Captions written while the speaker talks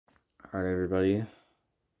Alright, everybody.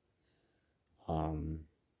 I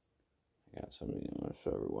got something I want to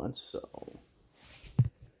show everyone. So,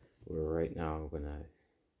 right now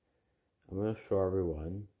I'm gonna show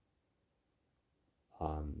everyone,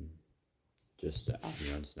 just to add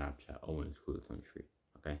me on Snapchat, oweniscooler23.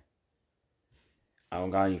 Okay. I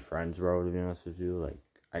don't got any friends, bro. To be honest with you, like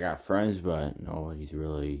I got friends, but nobody's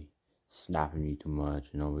really snapping me too much.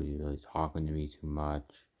 Nobody's really talking to me too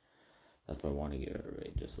much. That's why I want to give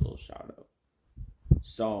everybody just a little shout out.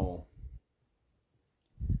 So,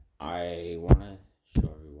 I want to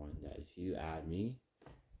show everyone that if you add me,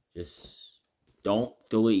 just don't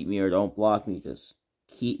delete me or don't block me. Just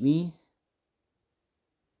keep me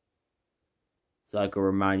so I can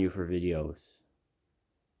remind you for videos.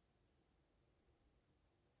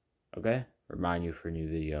 Okay? Remind you for new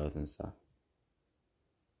videos and stuff.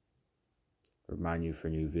 Remind you for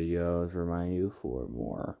new videos. Remind you for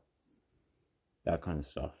more. That kind of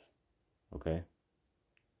stuff. Okay?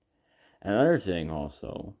 Another thing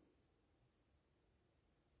also.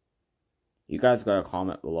 You guys gotta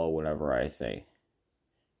comment below whatever I say.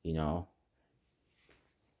 You know?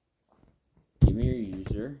 Give me your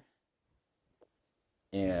user.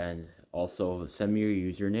 And also send me your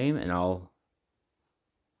username and I'll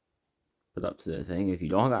put up to the thing. If you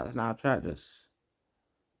don't got Snapchat, just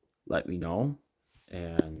let me know.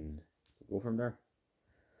 And we'll go from there.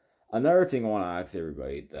 Another thing I want to ask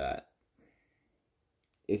everybody that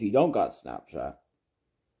if you don't got Snapchat,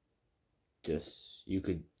 just you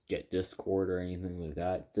could get Discord or anything like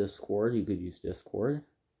that. Discord, you could use Discord.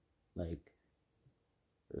 Like,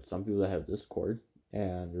 there's some people that have Discord,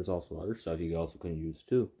 and there's also other stuff you also can use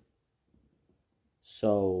too.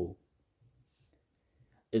 So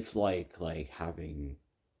it's like having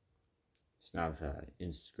Snapchat,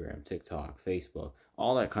 Instagram, TikTok, Facebook,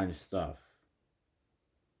 all that kind of stuff.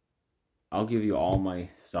 I'll give you all my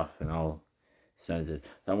stuff and I'll send it.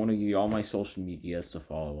 So I want to give you all my social medias to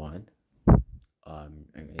follow on. I'm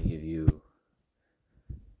going to give you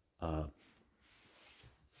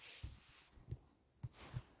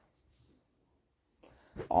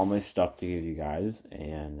all my stuff to give you guys,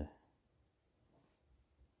 and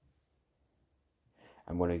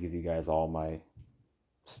I'm going to give you guys all my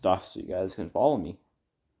stuff so you guys can follow me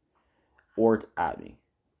or add me.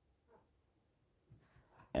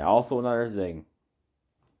 And also another thing,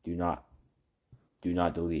 do not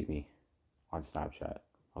delete me on Snapchat,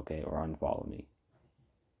 okay, or unfollow me.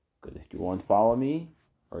 Because if you want to follow me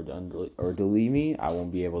or delete me, I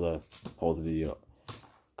won't be able to post a video.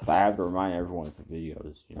 Because I have to remind everyone for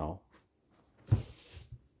videos, you know.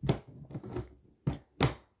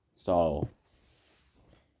 So,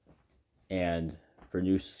 and for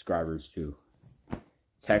new subscribers too.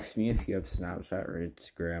 Text me if you have Snapchat or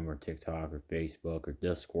Instagram or TikTok or Facebook or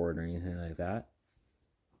Discord or anything like that.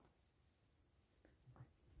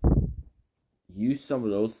 Use some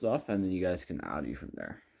of those stuff and then you guys can add me from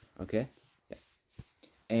there. Okay? Yeah.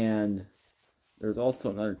 And there's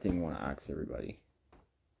also another thing I want to ask everybody.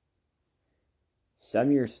 Send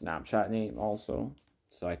me your Snapchat name also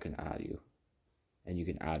so I can add you. And you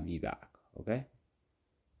can add me back. Okay?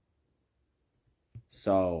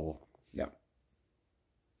 So, yeah.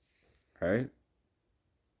 Alright?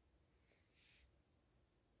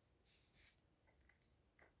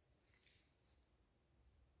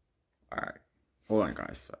 Alright. Hold on,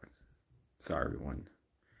 guys. Sorry, everyone.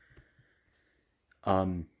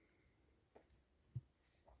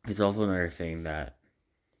 It's also another thing that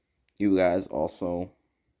you guys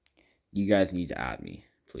need to add me,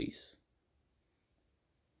 please.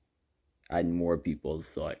 Add more people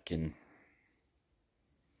so I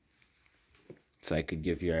could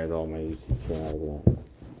give you guys all my YouTube channel and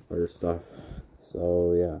other stuff.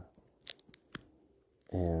 So yeah.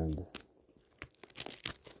 And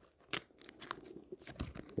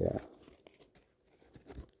yeah.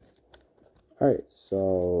 Alright,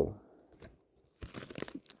 so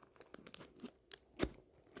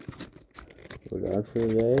we're done for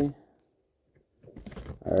today.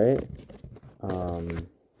 Alright.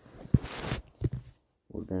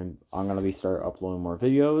 I'm gonna start uploading more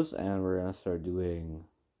videos, and I'm gonna start doing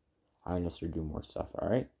more stuff.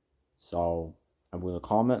 Alright. So I'm gonna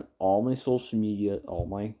comment all my social media, all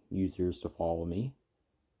my users to follow me,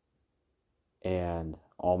 and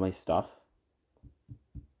all my stuff.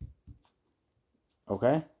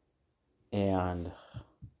 Okay? And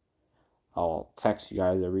I'll text you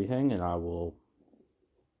guys everything, and I will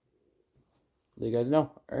let you guys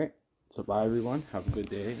know. Alright? So bye, everyone. Have a good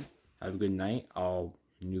day. Have a good night.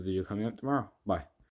 New video coming up tomorrow. Bye.